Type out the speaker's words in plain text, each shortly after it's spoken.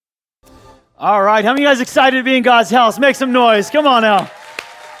All right, how many of you guys excited to be in God's house? Make some noise. Come on now.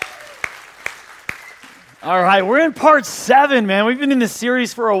 All right, we're in part 7, man. We've been in this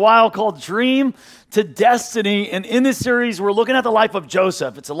series for a while called Dream to Destiny. And in this series, we're looking at the life of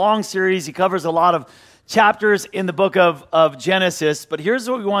Joseph. It's a long series. He covers a lot of chapters in the book of Genesis. But here's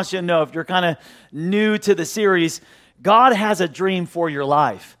what we want you to know. If you're kind of new to the series, God has a dream for your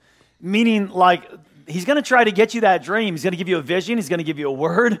life. Meaning, like, He's going to try to get you that dream. He's going to give you a vision. He's going to give you a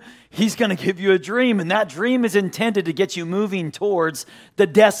word. He's going to give you a dream. And that dream is intended to get you moving towards the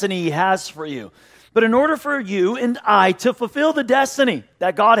destiny He has for you. But in order for you and I to fulfill the destiny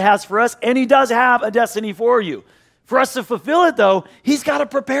that God has for us, and He does have a destiny for you, for us to fulfill it, though, He's got to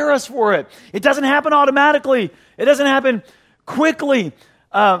prepare us for it. It doesn't happen automatically. It doesn't happen quickly.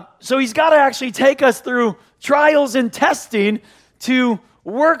 So He's got to actually take us through trials and testing to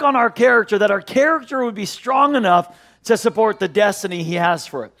work on our character, that our character would be strong enough to support the destiny He has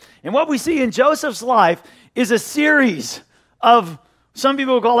for it. And what we see in Joseph's life is a series of, some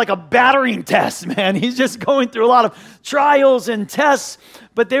people would call it like a battering test, man. He's just going through a lot of trials and tests,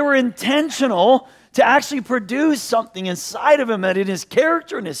 but they were intentional to actually produce something inside of him, that in his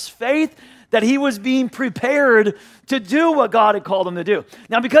character and his faith, that he was being prepared to do what God had called him to do.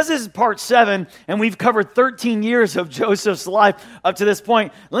 Now, because this is part 7, and we've covered 13 years of Joseph's life up to this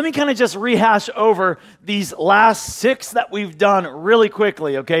point, let me kind of just rehash over these last 6 that we've done really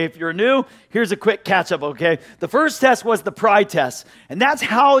quickly, okay? If you're new, here's a quick catch-up, okay? The first test was the pride test, and that's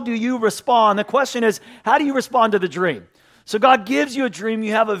how do you respond? The question is, how do you respond to the dream? So God gives you a dream,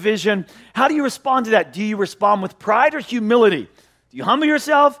 you have a vision. How do you respond to that? Do you respond with pride or humility? Do you humble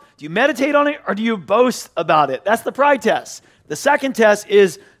yourself? Do you meditate on it? Or do you boast about it? That's the pride test. The second test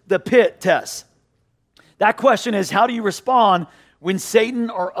is the pit test. That question is, how do you respond when Satan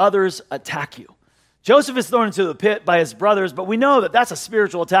or others attack you? Joseph is thrown into the pit by his brothers, but we know that that's a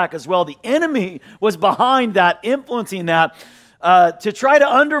spiritual attack as well. The enemy was behind that, influencing that, to try to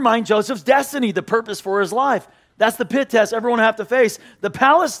undermine Joseph's destiny, the purpose for his life. That's the pit test everyone will have to face. The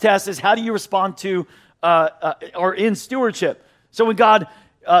palace test is, how do you respond to or in stewardship? So when God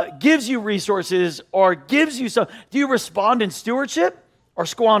gives you resources or gives you some, do you respond in stewardship or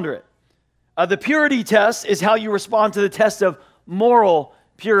squander it? The purity test is how you respond to the test of moral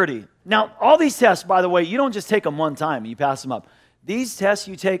purity. Now, all these tests, by the way, you don't just take them one time and you pass them up. These tests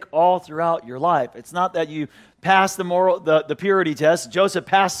you take all throughout your life. It's not that you pass the purity test. Joseph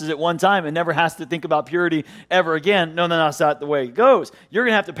passes it one time and never has to think about purity ever again. No, that's not the way it goes. You're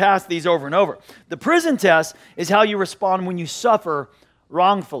going to have to pass these over and over. The prison test is how you respond when you suffer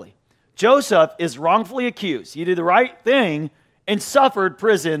wrongfully. Joseph is wrongfully accused. He did the right thing and suffered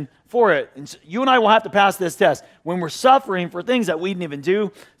prison for it. And you and I will have to pass this test when we're suffering for things that we didn't even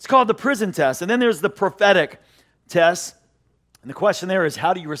do. It's called the prison test. And then there's the prophetic test. And the question there is,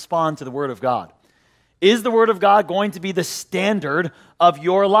 how do you respond to the Word of God? Is the Word of God going to be the standard of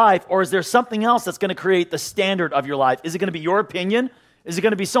your life, or is there something else that's going to create the standard of your life? Is it going to be your opinion? Is it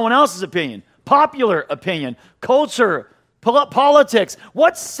going to be someone else's opinion? Popular opinion? Culture? Politics?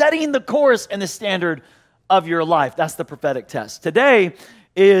 What's setting the course and the standard of your life? That's the prophetic test. Today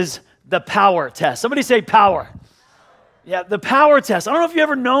is the power test. Somebody say power. Yeah, the power test. I don't know if you've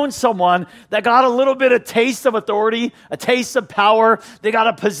ever known someone that got a little bit of taste of authority, a taste of power. They got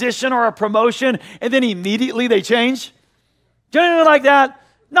a position or a promotion, and then immediately they change. Do you know anyone like that?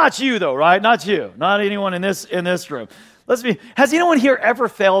 Not you, though, right? Not you. Not anyone in this room. Has anyone here ever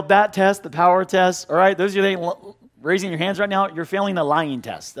failed that test, the power test? All right, those of you raising your hands right now, you're failing the lying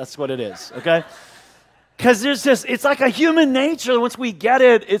test. That's what it is, okay? Because it's like a human nature. Once we get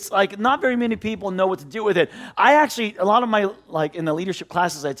it, it's like not very many people know what to do with it. A lot of my, like in the leadership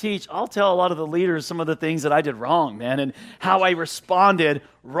classes I teach, I'll tell a lot of the leaders some of the things that I did wrong, man, and how I responded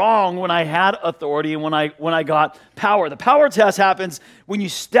wrong when I had authority and when I got power. The power test happens when you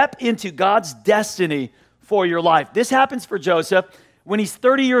step into God's destiny for your life. This happens for Joseph when he's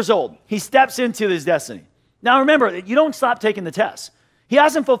 30 years old. He steps into his destiny. Now remember, you don't stop taking the test. He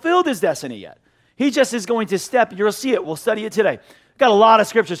hasn't fulfilled his destiny yet. He just is going to step. You'll see it. We'll study it today. Got a lot of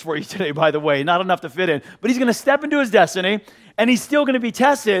scriptures for you today, by the way. Not enough to fit in. But he's going to step into his destiny, and he's still going to be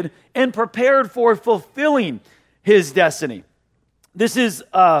tested and prepared for fulfilling his destiny. This is,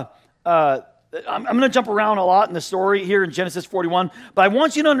 I'm going to jump around a lot in the story here in Genesis 41, but I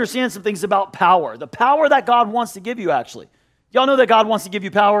want you to understand some things about power. The power that God wants to give you, actually. Y'all know that God wants to give you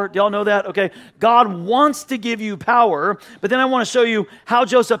power? Do y'all know that? Okay. God wants to give you power, but then I want to show you how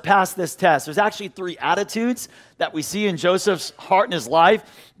Joseph passed this test. There's actually 3 attitudes that we see in Joseph's heart and his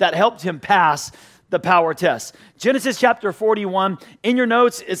life that helped him pass the power test. Genesis chapter 41. In your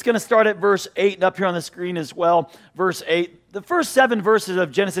notes, it's going to start at verse 8 and up here on the screen as well. Verse 8. The first 7 verses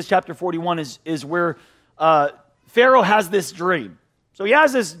of Genesis chapter 41 is where Pharaoh has this dream. So he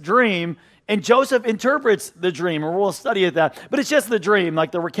has this dream, and Joseph interprets the dream, or we'll study it that. But it's just the dream,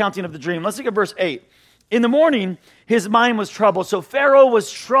 like the recounting of the dream. Let's look at verse 8. In the morning, his mind was troubled. So Pharaoh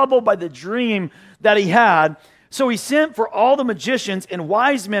was troubled by the dream that he had. So he sent for all the magicians and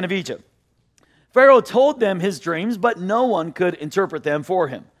wise men of Egypt. Pharaoh told them his dreams, but no one could interpret them for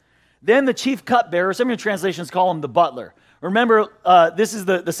him. Then the chief cupbearer, some of your translations call him the butler. Remember, this is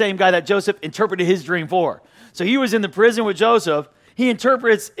the same guy that Joseph interpreted his dream for. So he was in the prison with Joseph. He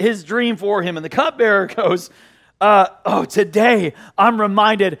interprets his dream for him. And the cupbearer goes, today I'm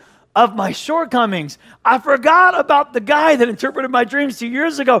reminded of my shortcomings. I forgot about the guy that interpreted my dreams 2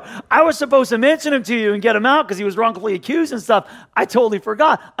 years ago. I was supposed to mention him to you and get him out because he was wrongfully accused and stuff. I totally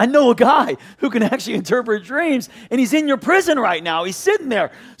forgot. I know a guy who can actually interpret dreams, and he's in your prison right now. He's sitting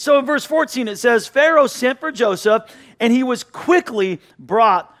there. So in verse 14, it says, Pharaoh sent for Joseph, and he was quickly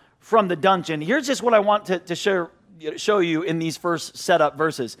brought from the dungeon. Here's just what I want to show you in these first setup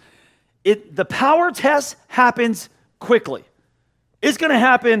verses. The power test happens quickly. It's going to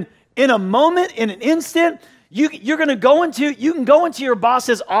happen in a moment, in an instant. You can go into your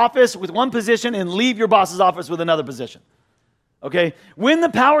boss's office with one position and leave your boss's office with another position. Okay? When the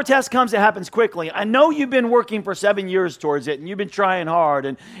power test comes, it happens quickly. I know you've been working for 7 years towards it, and you've been trying hard,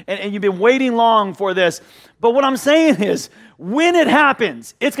 and you've been waiting long for this. But what I'm saying is, when it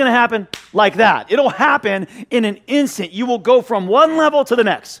happens, it's going to happen like that. It'll happen in an instant. You will go from one level to the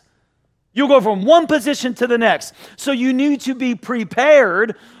next. You'll go from one position to the next. So you need to be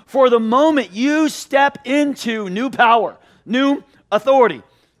prepared for the moment you step into new power, new authority.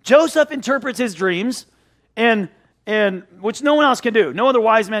 Joseph interprets his dreams, and which no one else can do. No other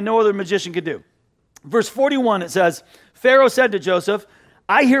wise man, no other magician could do. Verse 41, it says, Pharaoh said to Joseph,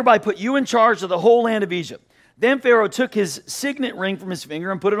 I hereby put you in charge of the whole land of Egypt. Then Pharaoh took his signet ring from his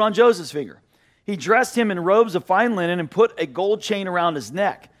finger and put it on Joseph's finger. He dressed him in robes of fine linen and put a gold chain around his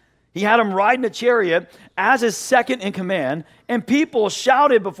neck. He had him ride in a chariot as his second in command, and people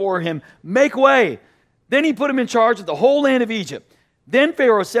shouted before him, make way. Then he put him in charge of the whole land of Egypt. Then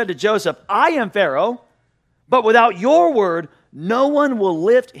Pharaoh said to Joseph, I am Pharaoh, but without your word, no one will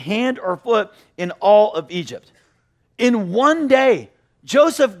lift hand or foot in all of Egypt. In one day,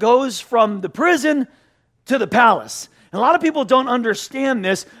 Joseph goes from the prison to the palace. And a lot of people don't understand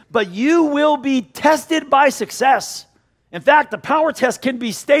this, but you will be tested by success. In fact, the power test can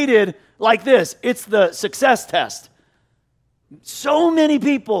be stated like this. It's the success test. So many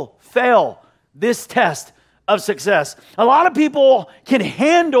people fail this test of success. A lot of people can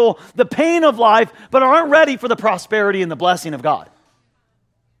handle the pain of life, but aren't ready for the prosperity and the blessing of God.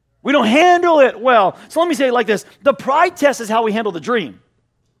 We don't handle it well. So let me say it like this. The pride test is how we handle the dream.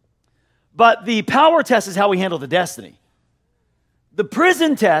 But the power test is how we handle the destiny. The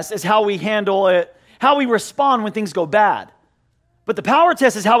prison test is how we handle it, how we respond when things go bad. But the power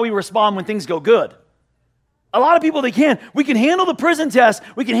test is how we respond when things go good. A lot of people, we can handle the prison test,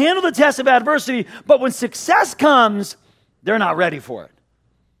 we can handle the test of adversity, but when success comes, they're not ready for it.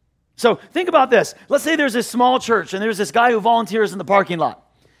 So think about this. Let's say there's this small church and there's this guy who volunteers in the parking lot.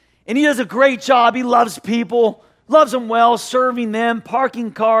 And he does a great job. He loves people, loves them well, serving them,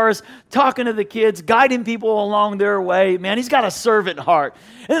 parking cars, talking to the kids, guiding people along their way. Man, he's got a servant heart.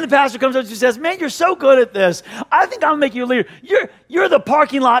 And then the pastor comes up and says, man, you're so good at this. I think I'll make you a leader. You're the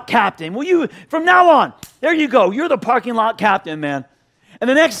parking lot captain. Will you, from now on, there you go. You're the parking lot captain, man. And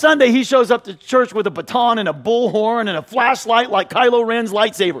the next Sunday, he shows up to church with a baton and a bullhorn and a flashlight like Kylo Ren's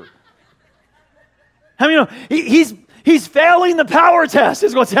lightsaber. I mean, he's failing the power test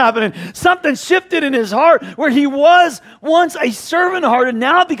is what's happening. Something shifted in his heart where he was once a servant heart, and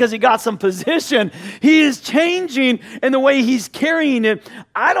now because he got some position, he is changing in the way he's carrying it.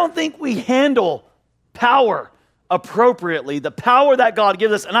 I don't think we handle power appropriately, the power that God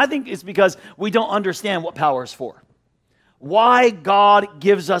gives us, and I think it's because we don't understand what power is for. Why God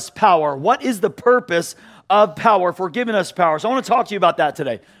gives us power. What is the purpose of power, for giving us power? So I want to talk to you about that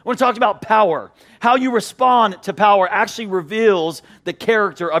today. I want to talk about power. How you respond to power actually reveals the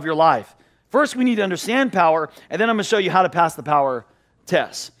character of your life. First, we need to understand power, and then I'm going to show you how to pass the power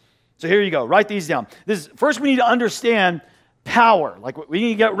test. So here you go. Write these down. First, we need to understand power. Like we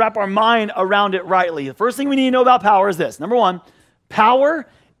need to wrap our mind around it rightly. The first thing we need to know about power is this. Number one, power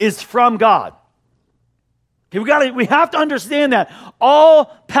is from God. Okay, we have to understand that. All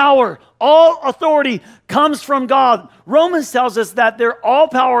power, all authority comes from God. Romans tells us that all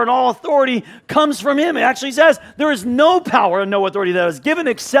power and all authority comes from Him. It actually says there is no power and no authority that is given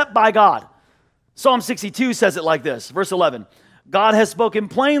except by God. Psalm 62 says it like this, verse 11. God has spoken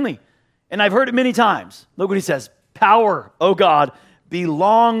plainly, and I've heard it many times. Look what he says. Power, O God,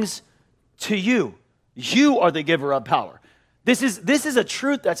 belongs to you. You are the giver of power. This is a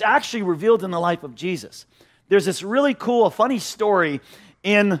truth that's actually revealed in the life of Jesus. There's this really cool, funny story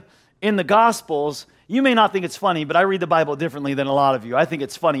in the Gospels. You may not think it's funny, but I read the Bible differently than a lot of you. I think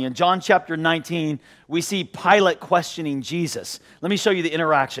it's funny. In John chapter 19, we see Pilate questioning Jesus. Let me show you the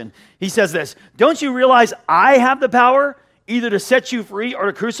interaction. He says this, don't you realize I have the power either to set you free or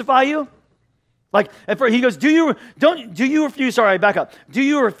to crucify you? He goes, do you refuse, sorry, back up. Do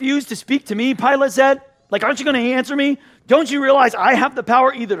you refuse to speak to me, Pilate said? Aren't you going to answer me? Don't you realize I have the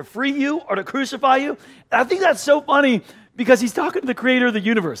power either to free you or to crucify you? And I think that's so funny because he's talking to the creator of the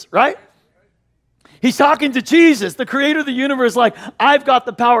universe, right? He's talking to Jesus, the creator of the universe, I've got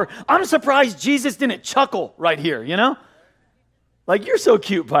the power. I'm surprised Jesus didn't chuckle right here, you know? You're so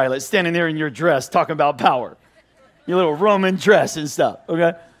cute, Pilate, standing there in your dress talking about power. Your little Roman dress and stuff,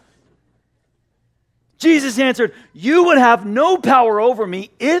 okay? Jesus answered, you would have no power over me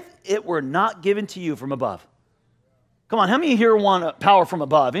if it were not given to you from above. Come on, how many here want power from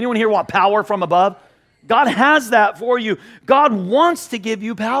above? Anyone here want power from above? God has that for you. God wants to give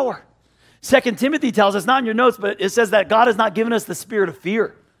you power. 2 Timothy tells us, not in your notes, but it says that God has not given us the spirit of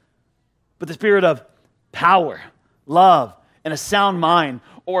fear, but the spirit of power, love, and a sound mind,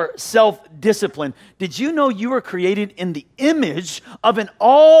 or self-discipline. Did you know you were created in the image of an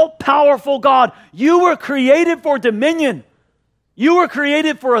all-powerful God? You were created for dominion. You were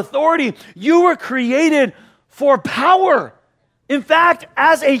created for authority. You were created for power. In fact,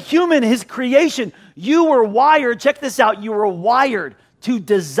 as a human, his creation, you were wired, check this out, you were wired to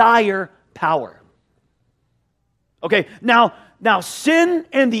desire power. Okay, now sin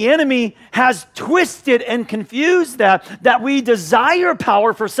and the enemy has twisted and confused that we desire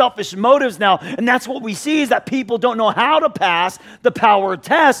power for selfish motives now. And that's what we see is that people don't know how to pass the power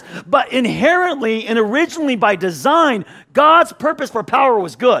test. But inherently and originally by design, God's purpose for power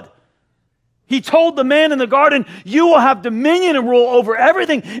was good. He told the man in the garden, you will have dominion and rule over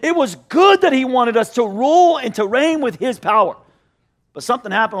everything. It was good that he wanted us to rule and to reign with his power. But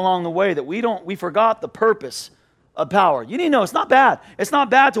something happened along the way that we forgot the purpose of power. You need to know it's not bad. It's not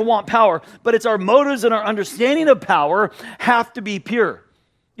bad to want power, but it's our motives and our understanding of power have to be pure.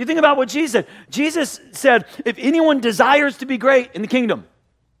 You think about what Jesus said. Jesus said, if anyone desires to be great in the kingdom,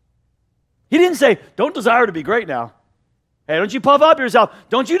 he didn't say, don't desire to be great now. Hey, don't you puff up yourself.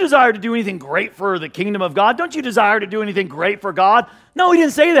 Don't you desire to do anything great for the kingdom of God? Don't you desire to do anything great for God? No, he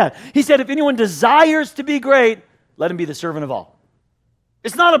didn't say that. He said, if anyone desires to be great, let him be the servant of all.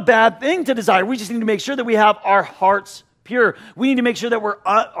 It's not a bad thing to desire. We just need to make sure that we have our hearts pure. We need to make sure that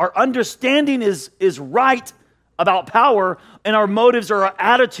our understanding is right about power and our motives or our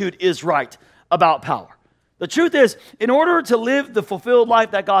attitude is right about power. The truth is, in order to live the fulfilled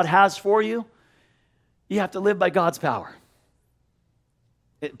life that God has for you, you have to live by God's power.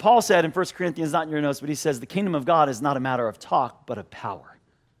 Paul said in 1 Corinthians, not in your notes, but he says the kingdom of God is not a matter of talk, but of power.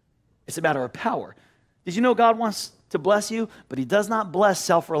 It's a matter of power. Did you know God wants to bless you, but he does not bless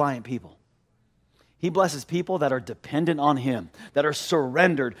self-reliant people. He blesses people that are dependent on him, that are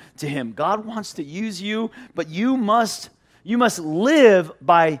surrendered to him. God wants to use you, but you must live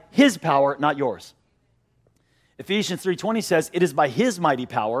by his power, not yours. Ephesians 3:20 says, it is by his mighty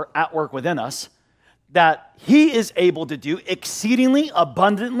power at work within us that he is able to do exceedingly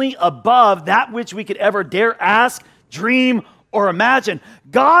abundantly above that which we could ever dare ask, dream, or imagine.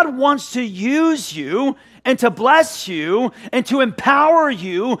 God wants to use you and to bless you and to empower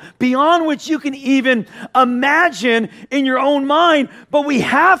you beyond which you can even imagine in your own mind. But we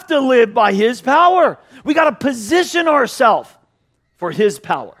have to live by his power. We got to position ourselves for his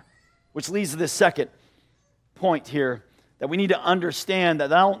power, which leads to this second point here, that we need to understand that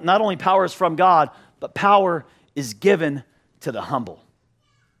not only power is from God, but power is given to the humble.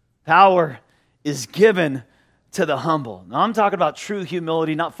 Power is given to the humble. Now, I'm talking about true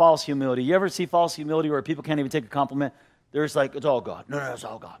humility, not false humility. You ever see false humility where people can't even take a compliment? They're just like, it's all God. No, it's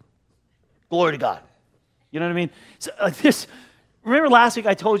all God. Glory to God. You know what I mean? So, remember last week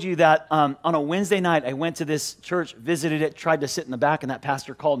I told you that on a Wednesday night, I went to this church, visited it, tried to sit in the back, and that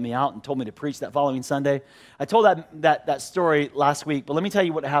pastor called me out and told me to preach that following Sunday. I told that story last week, but let me tell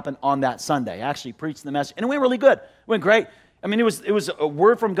you what happened on that Sunday. I actually preached the message, and it went really good. It went great. I mean, it was a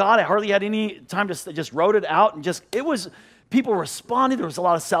word from God. I hardly had any time to just wrote it out, and people responded. There was a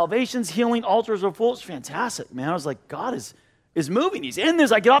lot of salvations, healing, altars were full. It was fantastic, man. I was like, God is moving. He's in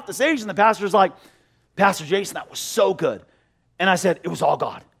this. I get off the stage, and the pastor's like, Pastor Jason, that was so good. And I said, it was all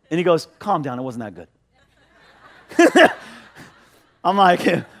God. And he goes, calm down, it wasn't that good. I'm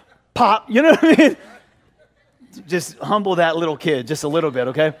like, pop. You know what I mean? Just humble that little kid just a little bit,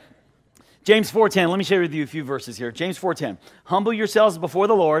 okay? James 4:10, let me share with you a few verses here. James 4:10, humble yourselves before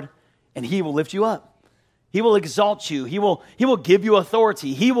the Lord, and he will lift you up. He will exalt you. He will give you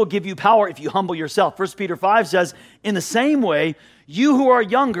authority. He will give you power if you humble yourself. 1 Peter 5 says, in the same way, you who are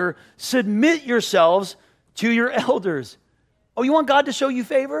younger, submit yourselves to your elders. Oh, you want God to show you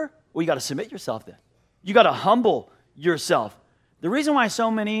favor? Well, you got to submit yourself then. You got to humble yourself. The reason why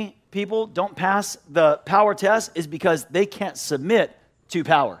so many people don't pass the power test is because they can't submit to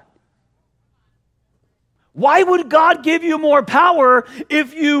power. Why would God give you more power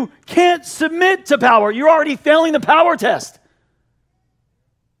if you can't submit to power? You're already failing the power test.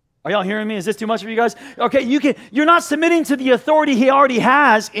 Are y'all hearing me? Is this too much for you guys? Okay, you're not submitting to the authority he already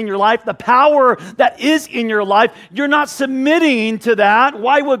has in your life, the power that is in your life. You're not submitting to that.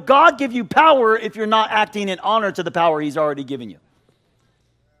 Why would God give you power if you're not acting in honor to the power he's already given you?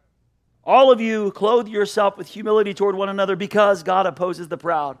 All of you clothe yourself with humility toward one another because God opposes the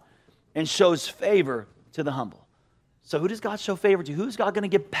proud and shows favor to the humble. So who does God show favor to? Who's God going to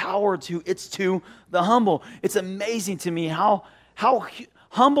give power to? It's to the humble. It's amazing to me how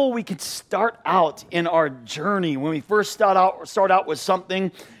humble we can start out in our journey when we first start out with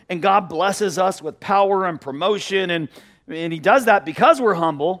something, and God blesses us with power and promotion, and he does that because we're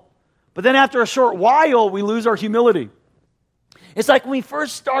humble. But then after a short while, we lose our humility. It's like when we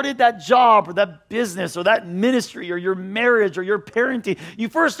first started that job or that business or that ministry or your marriage or your parenting, you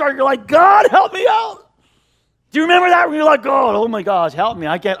first start, you're like, God, help me out. Do you remember that? When you're like, God, oh my gosh, help me.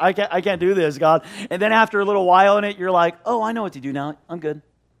 I can't do this, God. And then after a little while in it, you're like, oh, I know what to do now. I'm good.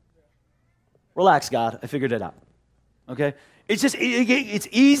 Relax, God. I figured it out. Okay? It's just, it's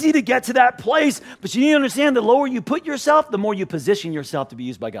easy to get to that place, but you need to understand the lower you put yourself, the more you position yourself to be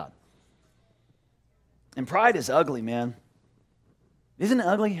used by God. And pride is ugly, man. Isn't it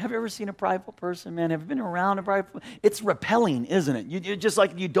ugly? Have you ever seen a prideful person, man? Have you been around a prideful? It's repelling, isn't it? You just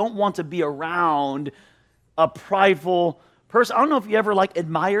like you don't want to be around a prideful person. I don't know if you ever like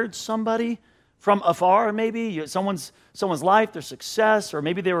admired somebody from afar, maybe someone's life, their success, or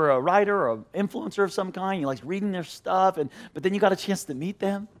maybe they were a writer or an influencer of some kind. You like reading their stuff, but then you got a chance to meet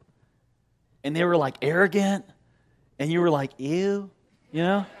them, and they were like arrogant, and you were like, ew, you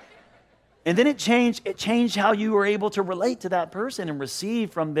know? And then it changed how you were able to relate to that person and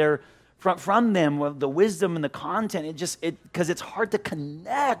receive from them the wisdom and the content. Because it's hard to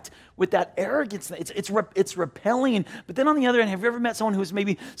connect with that arrogance. It's repelling. But then on the other hand, have you ever met someone who's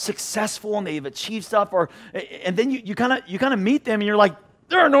maybe successful and they've achieved stuff, and then you kind of meet them and you're like,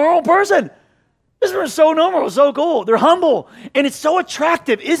 they're a normal person. This is so normal, so cool. They're humble, and it's so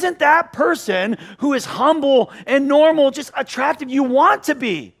attractive. Isn't that person who is humble and normal just attractive? You want to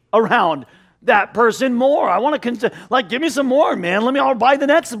be around that person more. I want to give me some more, man. I'll buy the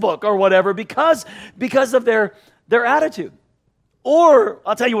next book or whatever because of their attitude. Or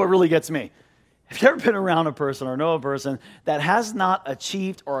I'll tell you what really gets me. Have you ever been around a person or know a person that has not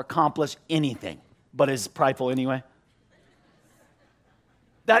achieved or accomplished anything but is prideful anyway?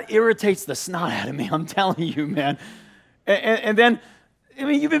 That irritates the snot out of me. I'm telling you, man. And then, I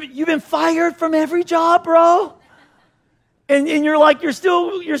mean, you've been fired from every job, bro. And you're like, you're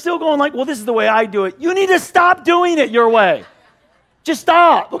still going like, well, this is the way I do it. You need to stop doing it your way. Just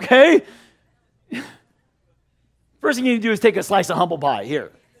stop, okay? First thing you need to do is take a slice of humble pie.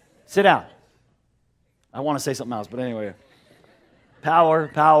 Here, sit down. I want to say something else, but anyway. Power.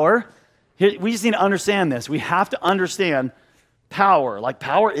 Here, we just need to understand this. We have to understand power. Like,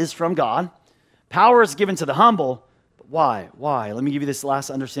 power is from God. Power is given to the humble. But why? Let me give you this last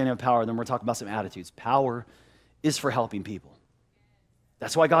understanding of power, then we're talking about some attitudes. Power is for helping people.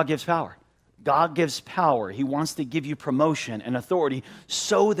 That's why God gives power. God gives power. He wants to give you promotion and authority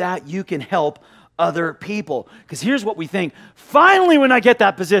so that you can help other people. Because here's what we think. Finally, when I get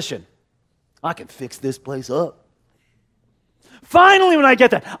that position, I can fix this place up. Finally, when I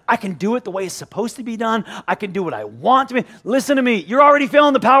get that, I can do it the way it's supposed to be done. I can do what I want to be. Listen to me. You're already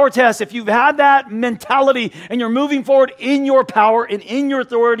failing the power test. If you've had that mentality and you're moving forward in your power and in your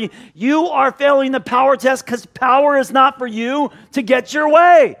authority, you are failing the power test because power is not for you to get your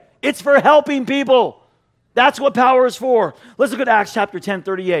way. It's for helping people. That's what power is for. Let's look at Acts chapter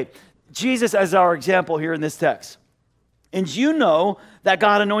 10:38. Jesus as our example here in this text. And you know that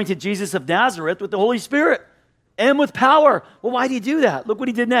God anointed Jesus of Nazareth with the Holy Spirit and with power. Well, why did he do that? Look what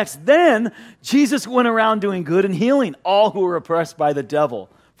he did next. Then Jesus went around doing good and healing all who were oppressed by the devil,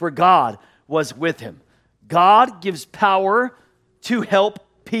 for God was with him. God gives power to help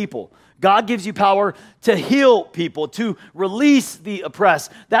people. God gives you power to heal people, to release the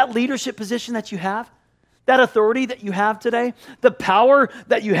oppressed. That leadership position that you have, That authority that you have today, the power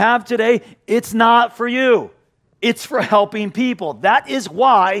that you have today, it's not for you. It's for helping people. That is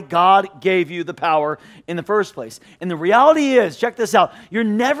why God gave you the power in the first place. And the reality is, check this out, you're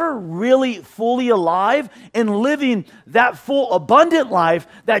never really fully alive and living that full, abundant life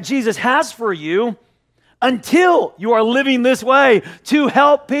that Jesus has for you until you are living this way to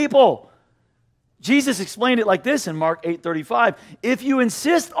help people. Jesus explained it like this in Mark 8:35. If you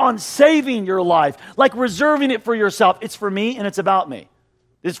insist on saving your life, like reserving it for yourself, it's for me and it's about me.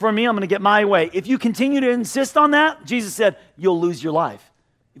 It's for me, I'm going to get my way. If you continue to insist on that, Jesus said, you'll lose your life.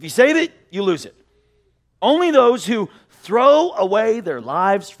 If you save it, you lose it. Only those who throw away their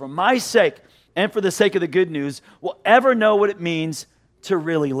lives for my sake and for the sake of the good news will ever know what it means to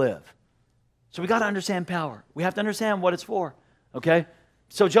really live. So we got to understand power. We have to understand what it's for, okay?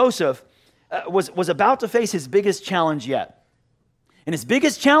 So Joseph was about to face his biggest challenge yet. And his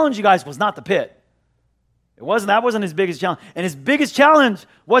biggest challenge, you guys, was not the pit. That wasn't his biggest challenge. And his biggest challenge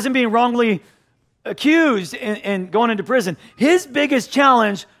wasn't being wrongly accused and going into prison. His biggest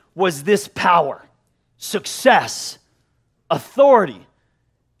challenge was this power, success, authority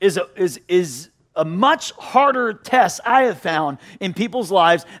is a much harder test I have found in people's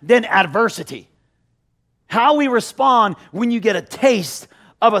lives than adversity. How we respond when you get a taste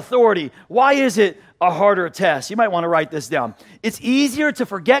of authority. Why is it a harder test? You might want to write this down. It's easier to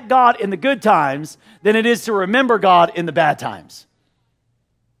forget God in the good times than it is to remember God in the bad times.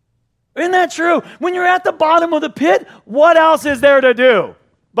 Isn't that true? When you're at the bottom of the pit, what else is there to do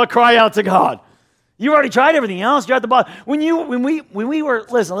but cry out to God? You already tried everything else. You're at the bottom. When we were,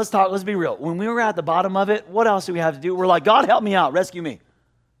 listen, let's be real. When we were at the bottom of it, what else do we have to do? We're like, God, help me out. Rescue me.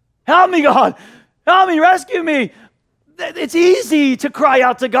 Help me, God. Help me. Rescue me. It's easy to cry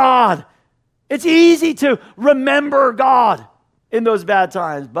out to God. It's easy to remember God in those bad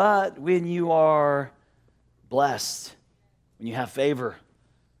times. But when you are blessed, when you have favor,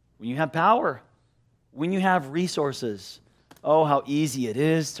 when you have power, when you have resources, oh, how easy it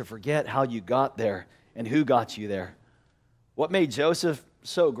is to forget how you got there and who got you there. What made Joseph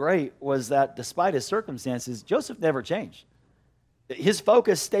so great was that despite his circumstances, Joseph never changed. His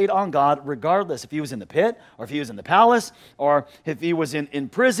focus stayed on God regardless if he was in the pit or if he was in the palace or if he was in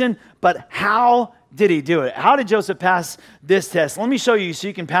prison. But how did he do it? How did Joseph pass this test? Let me show you so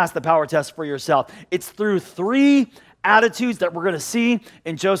you can pass the power test for yourself. It's through 3 attitudes that we're going to see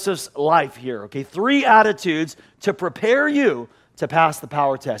in Joseph's life here. Okay, 3 attitudes to prepare you to pass the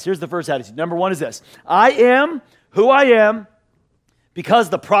power test. Here's the first attitude. Number 1 is this. I am who I am because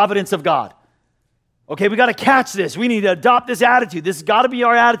the providence of God. Okay, we got to catch this. We need to adopt this attitude. This has got to be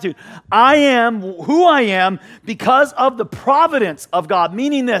our attitude. I am who I am because of the providence of God.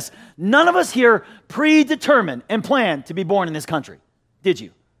 Meaning this, none of us here predetermined and planned to be born in this country. Did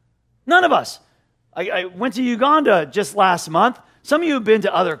you? None of us. I went to Uganda just last month. Some of you have been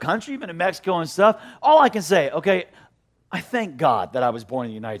to other countries, you've been to Mexico and stuff. All I can say, okay, I thank God that I was born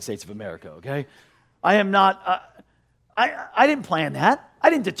in the United States of America, okay? I am not, I didn't plan that. I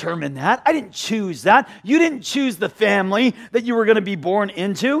didn't determine that. I didn't choose that. You didn't choose the family that you were going to be born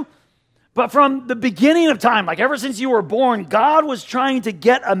into. But from the beginning of time, like ever since you were born, God was trying to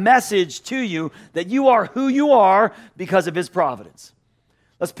get a message to you that you are who you are because of his providence.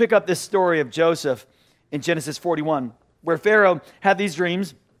 Let's pick up this story of Joseph in Genesis 41, where Pharaoh had these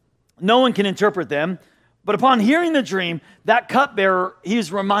dreams. No one can interpret them. But upon hearing the dream, that cupbearer, he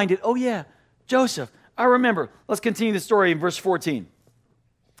is reminded, oh yeah, Joseph, I remember. Let's continue the story in verse 14.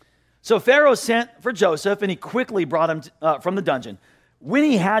 So Pharaoh sent for Joseph, and he quickly brought him from the dungeon. When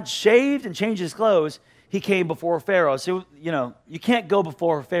he had shaved and changed his clothes, he came before Pharaoh. So, you can't go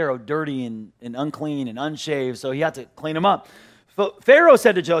before Pharaoh dirty and unclean and unshaved, so he had to clean him up. Pharaoh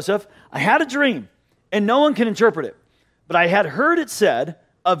said to Joseph, I had a dream, and no one can interpret it. But I had heard it said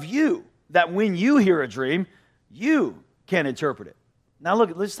of you that when you hear a dream, you can interpret it. Now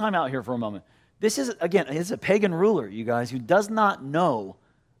look, let's time out here for a moment. This is, again, it's a pagan ruler, you guys, who does not know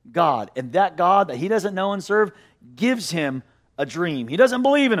God. And that God that he doesn't know and serve gives him a dream. He doesn't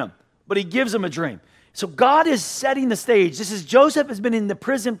believe in him, but he gives him a dream. So God is setting the stage. This is Joseph has been in the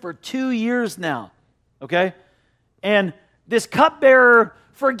prison for 2 years now, okay? And this cupbearer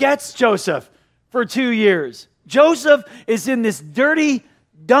forgets Joseph for 2 years. Joseph is in this dirty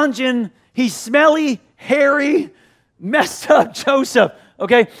dungeon. He's smelly, hairy, messed up Joseph,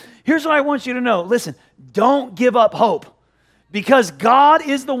 okay? Here's what I want you to know. Listen, don't give up hope. Because God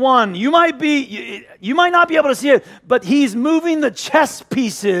is the one. You might not be able to see it, but he's moving the chess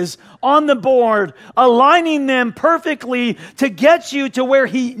pieces on the board, aligning them perfectly to get you to where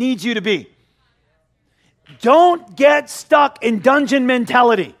he needs you to be. Don't get stuck in dungeon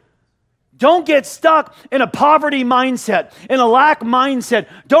mentality. Don't get stuck in a poverty mindset, in a lack mindset.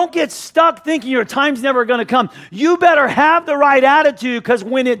 Don't get stuck thinking your time's never going to come. You better have the right attitude, because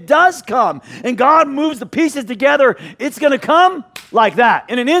when it does come and God moves the pieces together, it's going to come like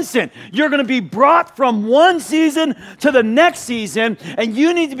that. In an instant, you're going to be brought from one season to the next season, and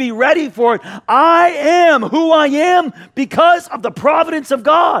you need to be ready for it. I am who I am because of the providence of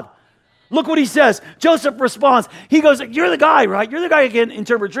God. Look what he says. Joseph responds. He goes, you're the guy, right? You're the guy who can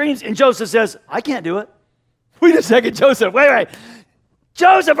interpret dreams. And Joseph says, I can't do it. Wait a second, Joseph. Wait.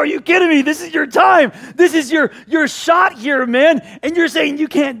 Joseph, are you kidding me? This is your time. This is your shot here, man. And you're saying you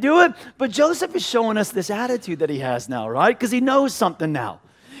can't do it? But Joseph is showing us this attitude that he has now, right? Because he knows something now.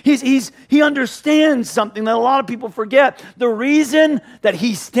 He understands something that a lot of people forget. The reason that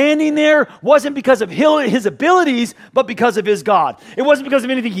he's standing there wasn't because of his abilities, but because of his God. It wasn't because of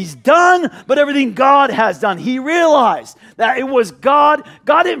anything he's done, but everything God has done. He realized that it was God.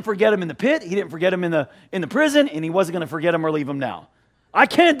 God didn't forget him in the pit. He didn't forget him in the prison, and he wasn't going to forget him or leave him now. I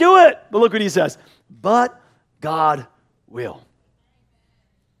can't do it. But look what he says. But God will.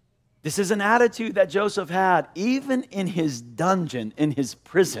 This is an attitude that Joseph had even in his dungeon, in his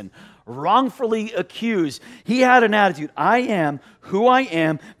prison, wrongfully accused. He had an attitude. I am who I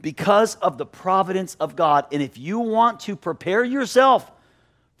am because of the providence of God. And if you want to prepare yourself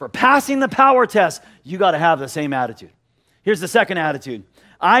for passing the power test, you got to have the same attitude. Here's the second attitude.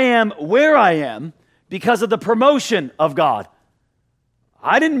 I am where I am because of the promotion of God.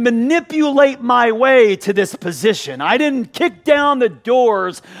 I didn't manipulate my way to this position. I didn't kick down the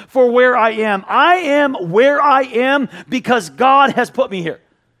doors for where I am. I am where I am because God has put me here.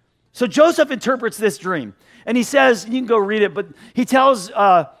 So Joseph interprets this dream. And he says, you can go read it, but he tells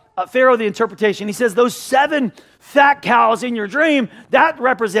Pharaoh the interpretation. He says, those 7 fat cows in your dream, that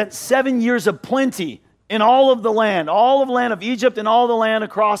represents 7 years of plenty in all of the land of Egypt and all the land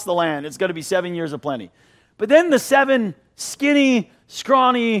across the land. It's going to be 7 years of plenty. But then the 7 skinny,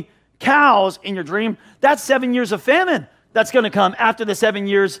 scrawny cows in your dream, that's 7 years of famine that's going to come after the 7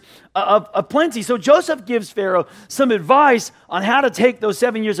 years of plenty. So Joseph gives Pharaoh some advice on how to take those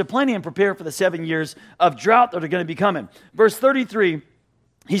 7 years of plenty and prepare for the 7 years of drought that are going to be coming. Verse 33,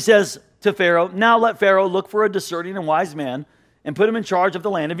 he says to Pharaoh, now let Pharaoh look for a discerning and wise man and put him in charge of the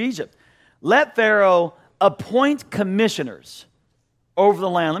land of Egypt. Let Pharaoh appoint commissioners over the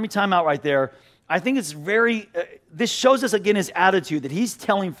land. Let me time out right there. I think it's this shows us again his attitude that he's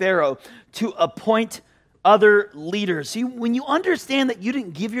telling Pharaoh to appoint other leaders. See, when you understand that you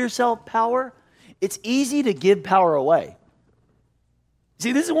didn't give yourself power, it's easy to give power away.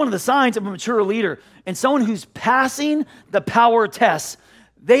 See, this is one of the signs of a mature leader and someone who's passing the power test.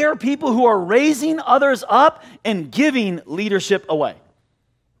 They are people who are raising others up and giving leadership away.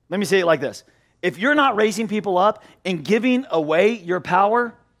 Let me say it like this. If you're not raising people up and giving away your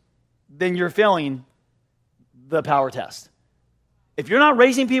power, then you're failing the power test. If you're not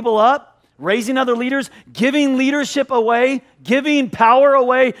raising people up, raising other leaders, giving leadership away, giving power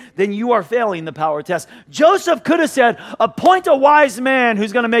away, then you are failing the power test. Joseph could have said, appoint a wise man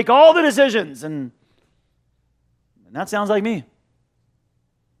who's going to make all the decisions. And that sounds like me.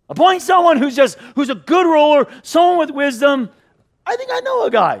 Appoint someone who's a good ruler, someone with wisdom. I think I know a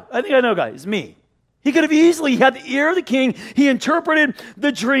guy. It's me. He could have easily had the ear of the king. He interpreted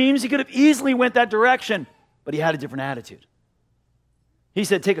the dreams. He could have easily went that direction, but he had a different attitude. He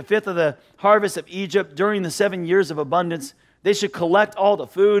said, take 1/5 of the harvest of Egypt during the 7 years of abundance. They should collect all the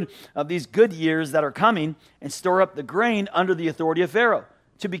food of these good years that are coming and store up the grain under the authority of Pharaoh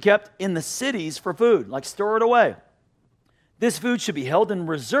to be kept in the cities for food, like store it away. This food should be held in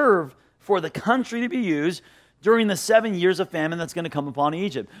reserve for the country to be used during the 7 years of famine that's going to come upon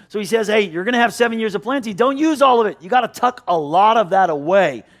Egypt. So he says, hey, you're going to have 7 years of plenty. Don't use all of it. You got to tuck a lot of that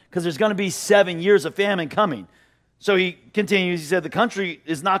away because there's going to be 7 years of famine coming. So he continues, he said, the country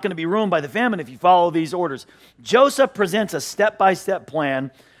is not going to be ruined by the famine if you follow these orders. Joseph presents a step-by-step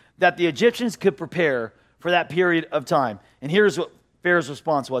plan that the Egyptians could prepare for that period of time. And here's what Pharaoh's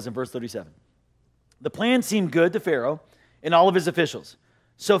response was in verse 37. The plan seemed good to Pharaoh and all of his officials.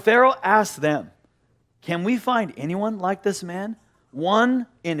 So Pharaoh asked them, can we find anyone like this man? One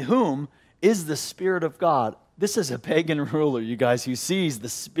in whom is the Spirit of God. This is a pagan ruler, you guys, who sees the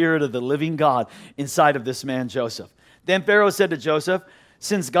Spirit of the living God inside of this man, Joseph. Then Pharaoh said to Joseph,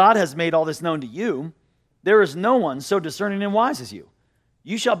 since God has made all this known to you, there is no one so discerning and wise as you.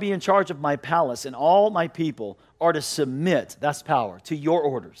 You shall be in charge of my palace, and all my people are to submit, that's power, to your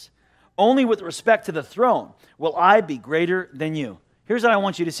orders. Only with respect to the throne will I be greater than you. Here's what I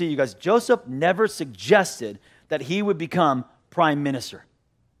want you to see, you guys. Joseph never suggested that he would become prime minister.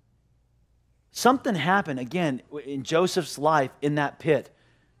 Something happened, again, in Joseph's life in that pit.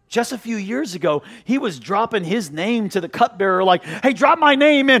 Just a few years ago, he was dropping his name to the cupbearer like, hey, drop my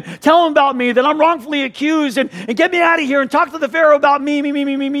name and tell him about me, that I'm wrongfully accused, and get me out of here and talk to the Pharaoh about me,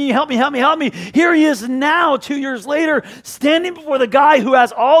 help me. Here he is now, 2 years later, standing before the guy who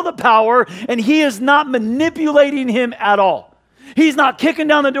has all the power, and he is not manipulating him at all. He's not kicking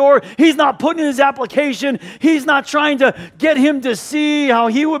down the door. He's not putting in his application. He's not trying to get him to see how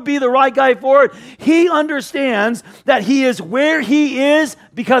he would be the right guy for it. He understands that he is where he is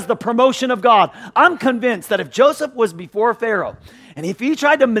because of the promotion of God. I'm convinced that if Joseph was before Pharaoh, and if he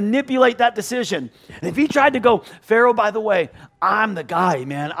tried to manipulate that decision, and if he tried to go, Pharaoh, by the way, I'm the guy,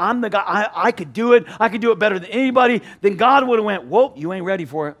 man. I'm the guy. I could do it. I could do it better than anybody. Then God would have went, whoa, you ain't ready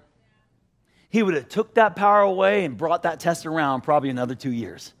for it. He would have took that power away and brought that test around probably another 2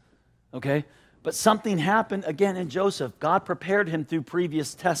 years, okay? But something happened again in Joseph. God prepared him through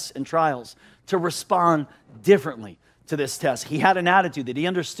previous tests and trials to respond differently to this test. He had an attitude that he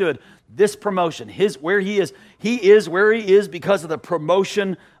understood this promotion, where he is where he is because of the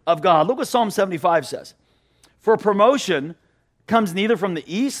promotion of God. Look what Psalm 75 says. For promotion comes neither from the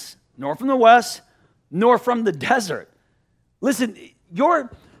east, nor from the west, nor from the desert. Listen,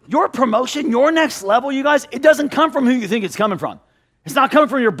 your promotion, your next level, you guys, it doesn't come from who you think it's coming from. It's not coming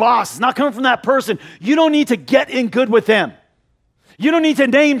from your boss. It's not coming from that person. You don't need to get in good with them. You don't need to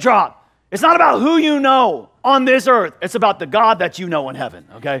name drop. It's not about who you know on this earth. It's about the God that you know in heaven,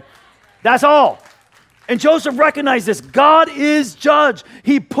 okay? That's all. And Joseph recognized this. God is judge.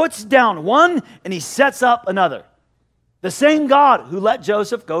 He puts down one and he sets up another. The same God who let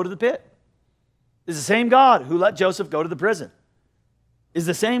Joseph go to the pit is the same God who let Joseph go to the prison. Is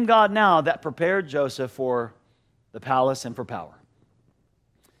the same God now that prepared Joseph for the palace and for power.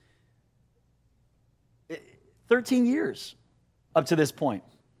 13 years up to this point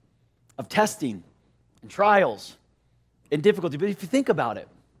of testing and trials and difficulty. But if you think about it,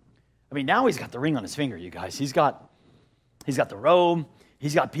 I mean, now he's got the ring on his finger, you guys. He's got the robe.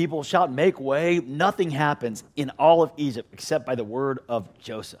 He's got people shouting, make way. Nothing happens in all of Egypt except by the word of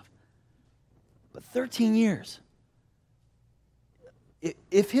Joseph. But 13 years.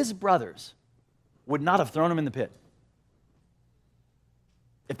 If his brothers would not have thrown him in the pit,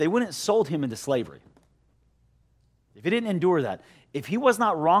 if they wouldn't have sold him into slavery, if he didn't endure that, if he was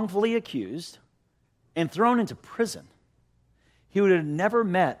not wrongfully accused and thrown into prison, he would have never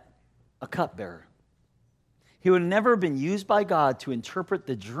met a cupbearer. He would have never been used by God to interpret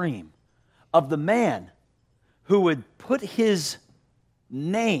the dream of the man who would put his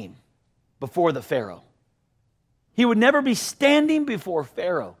name before the Pharaoh. He would never be standing before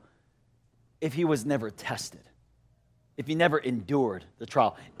Pharaoh if he was never tested, if he never endured the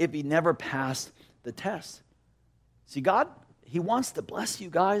trial, if he never passed the test. See, God, he wants to bless you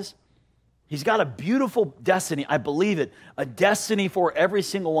guys. He's got a beautiful destiny. I believe it. A destiny for every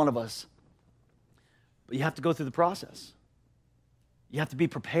single one of us. But you have to go through the process. You have to be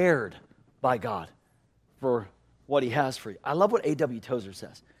prepared by God for what he has for you. I love what A.W. Tozer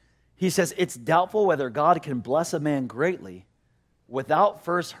says. He says, it's doubtful whether God can bless a man greatly without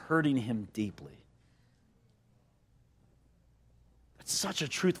first hurting him deeply. That's such a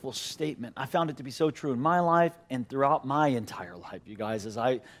truthful statement. I found it to be so true in my life and throughout my entire life, you guys, as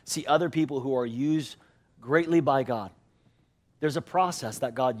I see other people who are used greatly by God. There's a process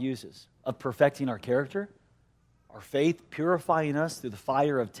that God uses of perfecting our character, our faith, purifying us through the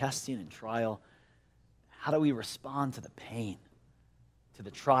fire of testing and trial. How do we respond to the pain, to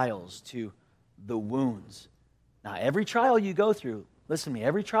the trials, to the wounds? Now, every trial you go through, listen to me,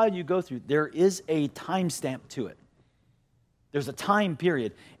 every trial you go through, there is a timestamp to it. There's a time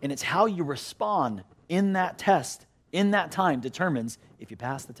period, and it's how you respond in that test, in that time, determines if you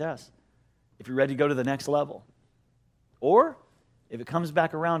pass the test, if you're ready to go to the next level, or if it comes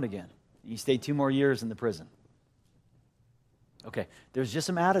back around again, and you stay 2 more years in the prison. Okay, there's just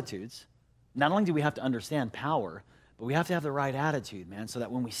some attitudes. Not only do we have to understand power, but we have to have the right attitude, man, so that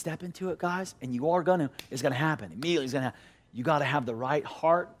when we step into it, guys, and you are gonna, it's gonna happen. Immediately it's gonna happen. You gotta have the right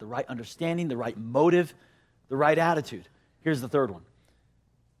heart, the right understanding, the right motive, the right attitude. Here's the third one.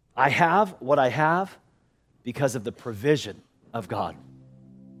 I have what I have because of the provision of God.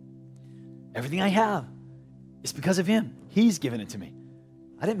 Everything I have is because of him. He's given it to me.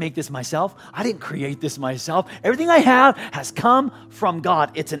 I didn't make this myself. I didn't create this myself. Everything I have has come from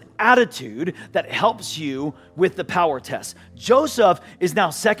God. It's an attitude that helps you with the power test. Joseph is now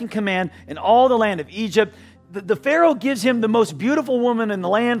second command in all the land of Egypt. The Pharaoh gives him the most beautiful woman in the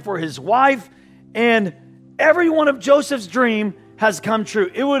land for his wife, and every one of Joseph's dream has come true.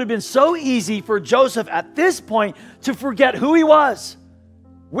 It would have been so easy for Joseph at this point to forget who he was,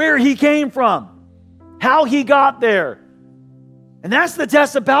 where he came from, how he got there. And that's the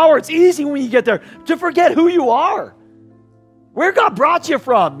test of power. It's easy when you get there to forget who you are. Where God brought you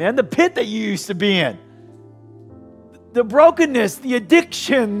from, man. The pit that you used to be in. The brokenness, the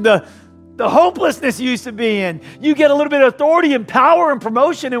addiction, the hopelessness you used to be in. You get a little bit of authority and power and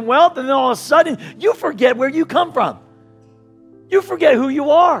promotion and wealth, and then all of a sudden, you forget where you come from. You forget who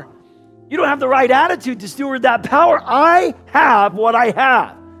you are. You don't have the right attitude to steward that power. I have what I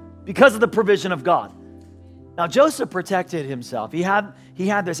have because of the provision of God. Now, Joseph protected himself. He had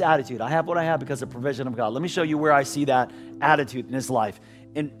this attitude. I have what I have because of the provision of God. Let me show you where I see that attitude in his life.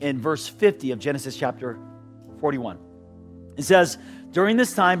 In verse 50 of Genesis chapter 41. It says, during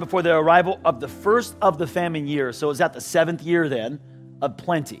this time before the arrival of the first of the famine year, so it was at the 7th year then, of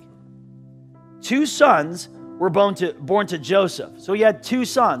plenty, 2 sons were born to Joseph. So he had 2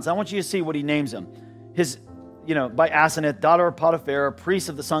 sons. I want you to see what he names them. By Asenath, daughter of Potiphar, priest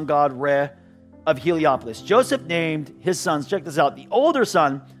of the sun god Re of Heliopolis. Joseph named his sons, check this out, the older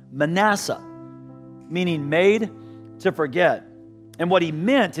son, Manasseh, meaning made to forget. And what he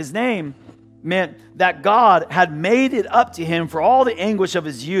meant, his name meant that God had made it up to him for all the anguish of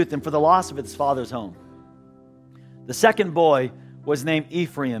his youth and for the loss of his father's home. The second boy was named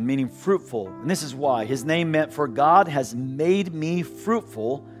Ephraim, meaning fruitful. And this is why. His name meant, for God has made me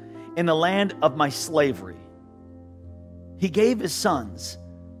fruitful in the land of my slavery. He gave his sons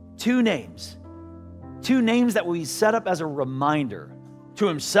 2 names. 2 names that we set up as a reminder to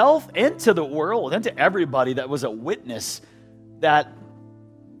himself and to the world and to everybody that was a witness that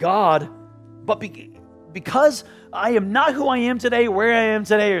God, because I am not who I am today, where I am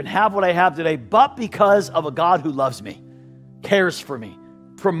today, and have what I have today, but because of a God who loves me, cares for me,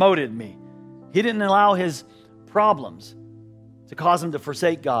 promoted me. He didn't allow his problems to cause him to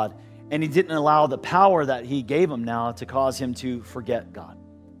forsake God, and he didn't allow the power that he gave him now to cause him to forget God.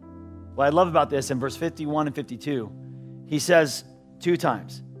 What I love about this, in verse 51 and 52, he says 2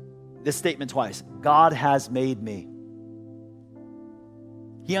 times, this statement twice, God has made me.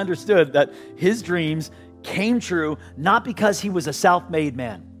 He understood that his dreams came true not because he was a self-made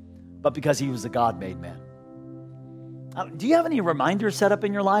man, but because he was a God-made man. Do you have any reminders set up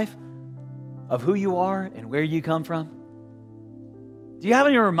in your life of who you are and where you come from? Do you have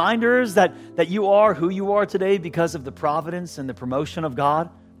any reminders that you are who you are today because of the providence and the promotion of God,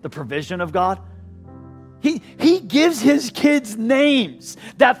 the provision of God? He gives his kids names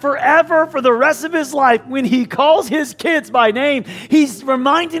that forever, for the rest of his life, when he calls his kids by name, he's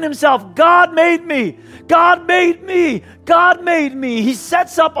reminding himself, God made me, God made me, God made me. He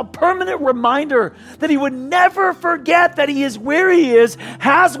sets up a permanent reminder that he would never forget that he is where he is,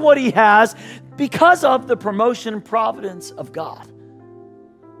 has what he has, because of the promotion and providence of God.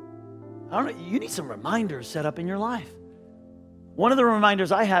 I don't know, you need some reminders set up in your life. One of the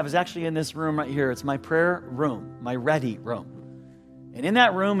reminders I have is actually in this room right here. It's my prayer room, my ready room. And in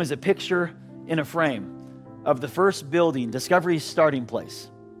that room is a picture in a frame of the first building, Discovery's starting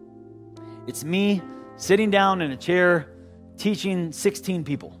place. It's me sitting down in a chair teaching 16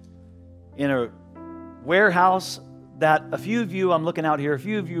 people in a warehouse that a few of you, I'm looking out here, a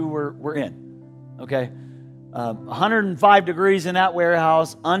few of you were in, okay? 105 degrees in that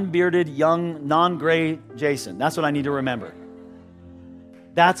warehouse, unbearded, young, non-gray Jason. That's what I need to remember.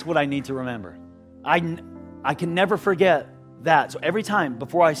 That's what I need to remember. I can never forget that. So every time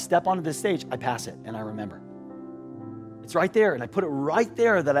before I step onto this stage, I pass it and I remember. It's right there, and I put it right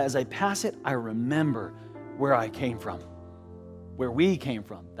there that as I pass it, I remember where I came from, where we came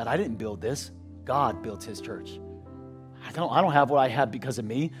from, that I didn't build this. God built his church. I don't have what I have because of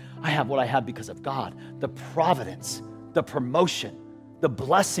me. I have what I have because of God. The providence, the promotion, the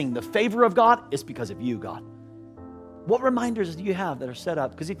blessing, the favor of God is because of you, God. What reminders do you have that are set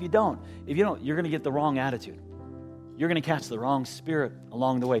up? Because if you don't, you're going to get the wrong attitude. You're going to catch the wrong spirit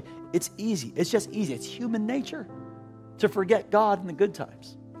along the way. It's easy. It's just easy. It's human nature to forget God in the good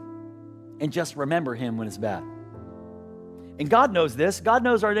times and just remember him when it's bad. And God knows this. God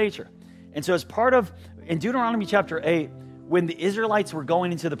knows our nature. And so as part of, in Deuteronomy chapter 8, when the Israelites were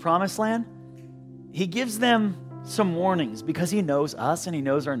going into the promised land, he gives them some warnings because he knows us and he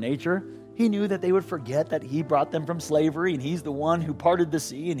knows our nature. He knew that they would forget that he brought them from slavery, and he's the one who parted the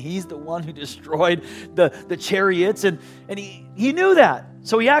sea, and he's the one who destroyed the chariots, and he knew that.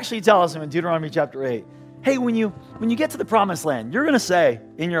 So he actually tells them in Deuteronomy chapter 8, hey, when you get to the promised land, you're going to say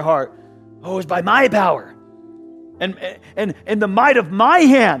in your heart, oh, it's by my power and the might of my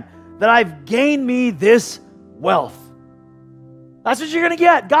hand that I've gained me this wealth. That's what you're going to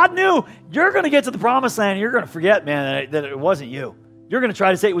get. God knew you're going to get to the promised land, and you're going to forget, man, that it wasn't you. You're going to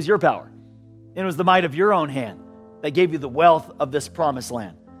try to say it was your power. And it was the might of your own hand that gave you the wealth of this promised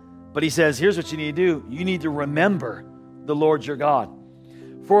land. But he says, here's what you need to do. You need to remember the Lord your God.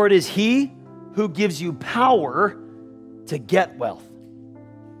 For it is he who gives you power to get wealth,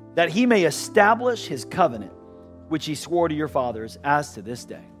 that he may establish his covenant, which he swore to your fathers as to this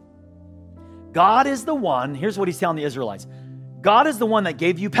day. God is the one, here's what he's telling the Israelites. God is the one that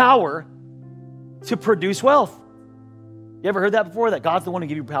gave you power to produce wealth. You ever heard that before? That God's the one who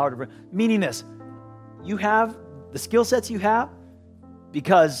gave you power to, meaning this, you have the skill sets you have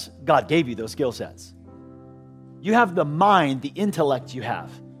because God gave you those skill sets. You have the mind, the intellect you have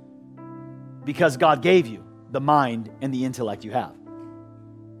because God gave you the mind and the intellect you have.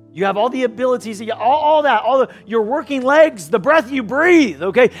 You have all the abilities, all that, your working legs, the breath you breathe,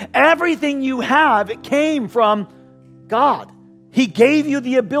 okay? Everything you have, it came from God. He gave you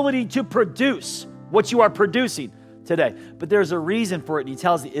the ability to produce what you are producing today. But there's a reason for it, and he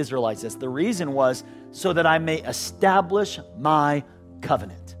tells the Israelites this. The reason was so that I may establish my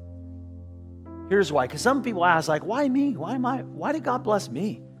covenant. Here's why. Because some people ask, like, why me? Why did God bless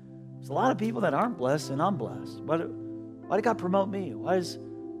me? There's a lot of people that aren't blessed, and I'm blessed. Why did God promote me? Why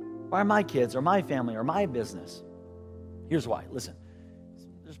are my kids or my family or my business? Here's why. Listen,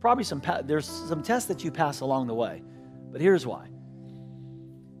 there's probably some tests that you pass along the way, but here's why.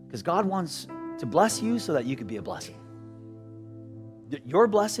 Because God wants to bless you so that you could be a blessing. Your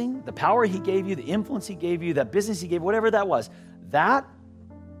blessing, the power he gave you, the influence he gave you, that business he gave, whatever that was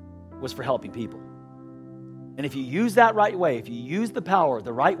for helping people. And if you use that right way, if you use the power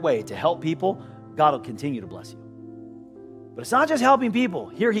the right way to help people, God will continue to bless you. But it's not just helping people.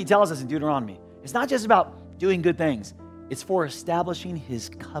 Here he tells us in Deuteronomy, it's not just about doing good things. It's for establishing his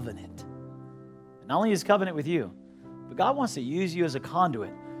covenant. And not only his covenant with you, but God wants to use you as a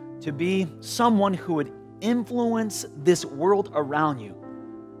conduit to be someone who would influence this world around you,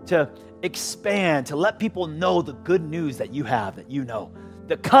 to expand, to let people know the good news that you have, that you know.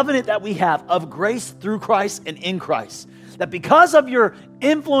 The covenant that we have of grace through Christ and in Christ. That because of your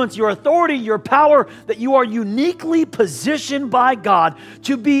influence, your authority, your power, that you are uniquely positioned by God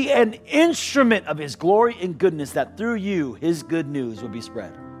to be an instrument of his glory and goodness, that through you, his good news will be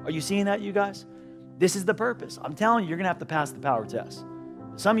spread. Are you seeing that, you guys? This is the purpose. I'm telling you, you're going to have to pass the power test.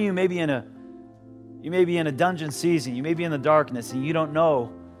 Some of you may be in a dungeon season. You may be in the darkness and you don't know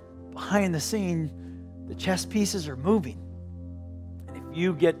behind the scene the chess pieces are moving. And if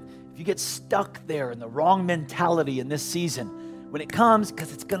you get stuck there in the wrong mentality in this season, when it comes,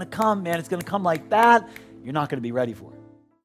 because it's going to come, man, it's going to come like that, you're not going to be ready for it.